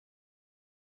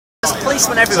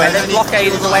policemen everywhere. They've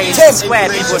blockaded the way into the square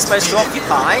people were supposed to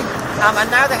occupy, and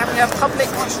now they're having a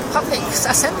public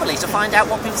assembly to find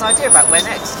out what people's idea about where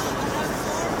next.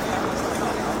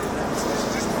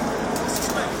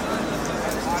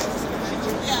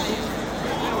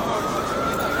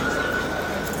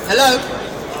 Hello?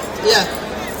 Yeah.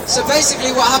 So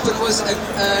basically what happened was a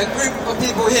group of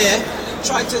people here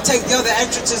tried to take the other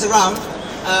entrances around,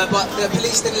 but the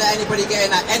police didn't let anybody get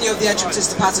in at any of the entrances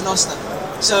to Paternoster.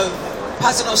 So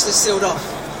Paternoster's sealed off.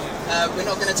 We're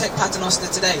not going to take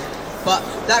Paternoster today. But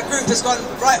that group has gone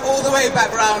right all the way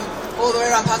back round, all the way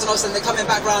around Paternoster, and they're coming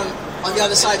back round on the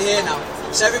other side here now.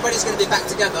 So everybody's going to be back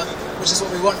together, which is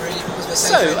what we want really, because we're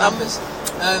safe in numbers.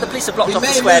 The police have blocked off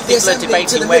the square. People are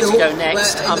debating where to go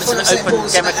next. It's an open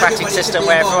democratic system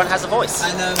where everyone has a voice.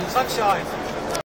 And, Sunshine.